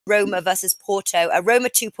Roma versus Porto. Roma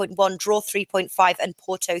 2.1, draw 3.5, and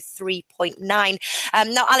Porto 3.9.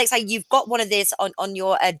 Now, Alex, you've got one of these on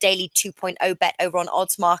your daily 2.0 bet over on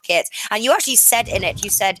Odds Market, and you actually said in it, you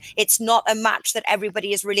said it's not a match that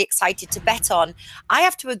everybody is really excited to bet on. I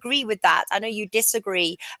have to agree with that. I know you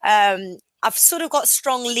disagree. I've sort of got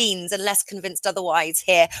strong leans and less convinced otherwise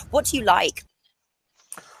here. What do you like?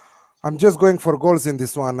 I'm just going for goals in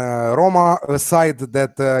this one. Roma, a side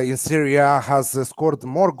that in Serie A has scored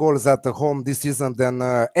more goals at home this season than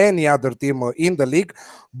any other team in the league,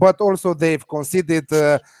 but also they've conceded.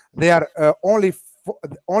 They are only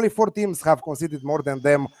 4 teams have conceded more than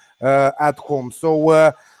them at home.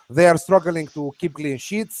 So they are struggling to keep clean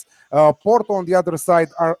sheets. Porto, on the other side,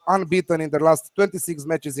 are unbeaten in the last 26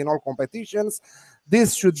 matches in all competitions.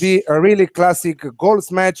 This should be a really classic goals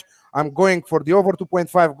match. I'm going for the over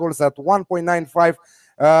 2.5 goals at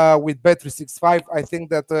 1.95 with Bet365. I think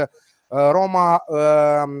that Roma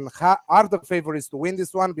are the favorites to win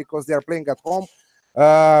this one because they are playing at home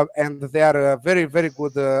and they are very, very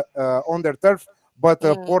good on their turf. But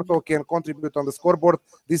Porto can contribute on the scoreboard.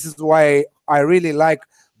 This is why I really like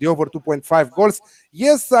the over 2.5 goals.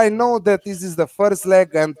 Yes, I know that this is the first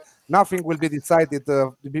leg and nothing will be decided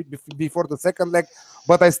before the second leg,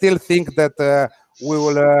 but I still think that we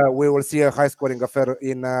will see a high-scoring affair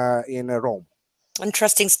in Rome.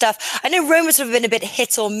 Interesting stuff. I know Roma's have been a bit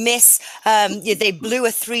hit or miss. They blew a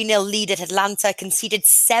 3-0 lead at Atlanta, conceded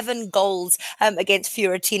 7 goals against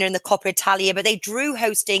Fiorentina in the Coppa Italia, but they drew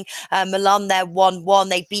hosting Milan there 1-1.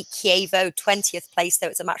 They beat Chievo, 20th place, though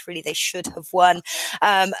it's a match really they should have won.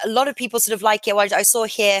 A lot of people sort of like it. I saw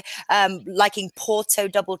here liking Porto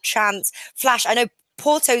double chance. Flash, I know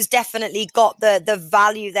Porto's definitely got the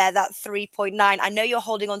value there, that 3.9. I know you're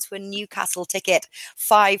holding on to a Newcastle ticket,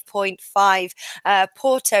 5.5.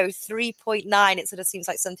 Porto, 3.9. It sort of seems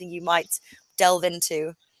like something you might delve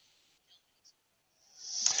into.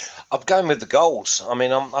 I'm going with the goals. I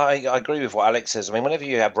mean, I agree with what Alex says. I mean, whenever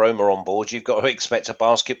you have Roma on board, you've got to expect a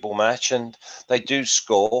basketball match, and they do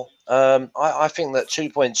score. I think that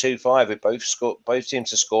 2.25 with both teams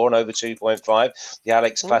to score and over 2.5, the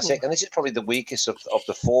Alex Classic, and this is probably the weakest of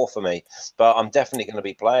the 4 for me. But I'm definitely going to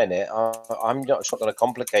be playing it. I'm not going to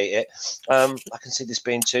complicate it. I can see this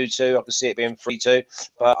being 2-2. I can see it being 3-2,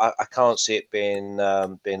 but I can't see it being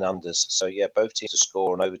unders. So yeah, both teams to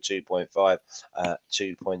score and over 2.5,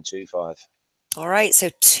 2.25. All right, so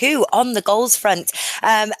 2 on the goals front.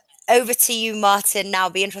 Over to you, Martin. Now,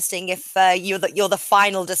 be interesting if you're the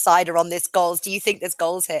final decider on this goals. Do you think there's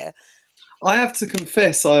goals here? I have to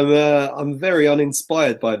confess, I'm very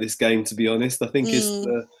uninspired by this game. To be honest, I think it's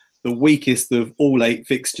the weakest of all 8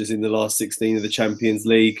 fixtures in the last 16 of the Champions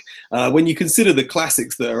League. When you consider the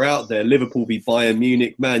classics that are out there, Liverpool v Bayern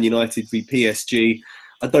Munich, Man United v PSG,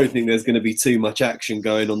 I don't think there's going to be too much action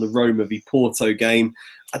going on the Roma v Porto game.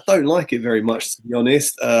 I don't like it very much, to be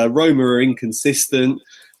honest. Roma are inconsistent.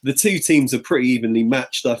 The 2 teams are pretty evenly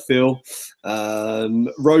matched, I feel.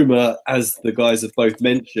 Roma, as the guys have both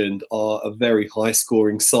mentioned, are a very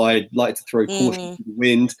high-scoring side, like to throw caution to the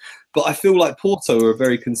wind. But I feel like Porto are a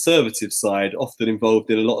very conservative side, often involved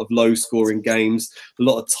in a lot of low-scoring games, a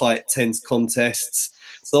lot of tight, tense contests.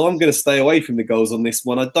 So I'm going to stay away from the goals on this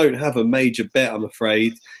one. I don't have a major bet, I'm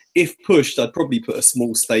afraid. If pushed, I'd probably put a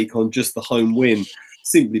small stake on just the home win,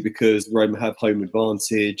 simply because Roma have home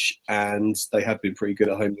advantage and they have been pretty good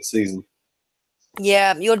at home this season.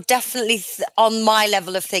 Yeah, you're definitely on my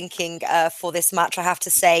level of thinking for this match, I have to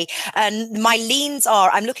say. And my leans are,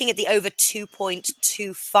 I'm looking at the over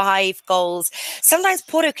 2.25 goals. Sometimes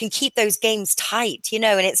Porto can keep those games tight, and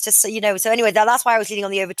it's just, so anyway, that's why I was leaning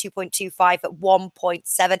on the over 2.25 at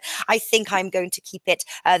 1.7. I think I'm going to keep it,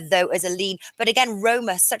 though, as a lean. But again,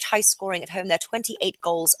 Roma, such high scoring at home. They're 28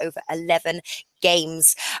 goals over 11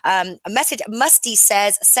 games. A message, Musty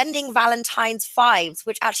says, sending Valentine's 5s,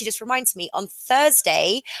 which actually just reminds me, on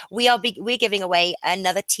Thursday, we're giving away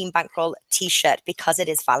another Team Bankroll t-shirt because it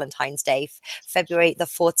is Valentine's Day, February the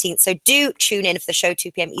 14th. So do tune in for the show,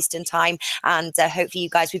 2 p.m. Eastern time. And hopefully you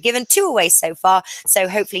guys, we've given 2 away so far. So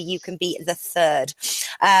hopefully you can be the 3rd.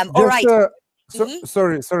 All right.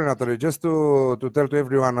 Sorry, Natalie. Just to tell to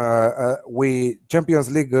everyone, we Champions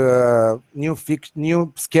League new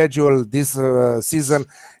schedule this season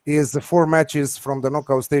is 4 matches from the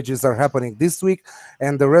knockout stages are happening this week,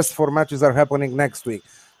 and the rest 4 matches are happening next week.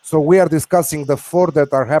 So we are discussing the 4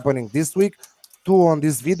 that are happening this week, 2 on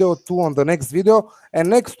this video, 2 on the next video, and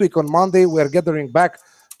next week on Monday we are gathering back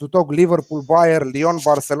to talk Liverpool, Bayern, Lyon,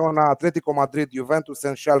 Barcelona, Atletico Madrid, Juventus,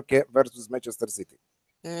 and Schalke versus Manchester City.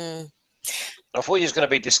 I thought you was going to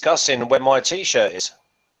be discussing when my t-shirt is.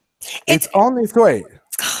 It's on its way.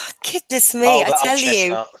 Goodness me, I that tell old you.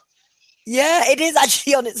 chestnut. Yeah, it is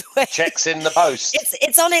actually on its way. Checks in the post.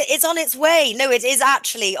 It's on its way. No, it is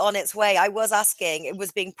actually on its way. I was asking. It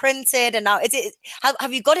was being printed, and now is it?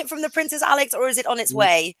 Have you got it from the printers, Alex, or is it on its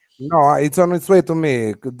way? No, it's on its way to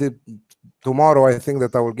me. Tomorrow, I think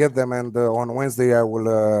that I will get them, and on Wednesday, I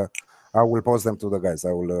will post them to the guys.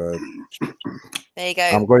 I will. There you go.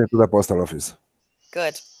 I'm going to the postal office.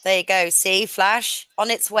 Good. There you go. See, Flash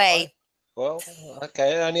on its way. Well,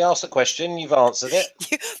 okay. I only asked a question. You've answered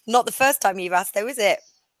it. Not the first time you've asked, though, is it?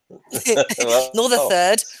 Well, Nor the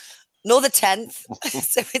third, nor the 10th.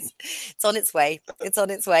 So it's on its way. It's on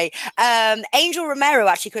its way. Angel Romero,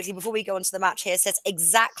 actually, quickly before we go on to the match here, says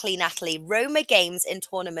exactly, Natalie. Roma games in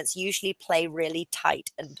tournaments usually play really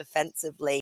tight and defensively.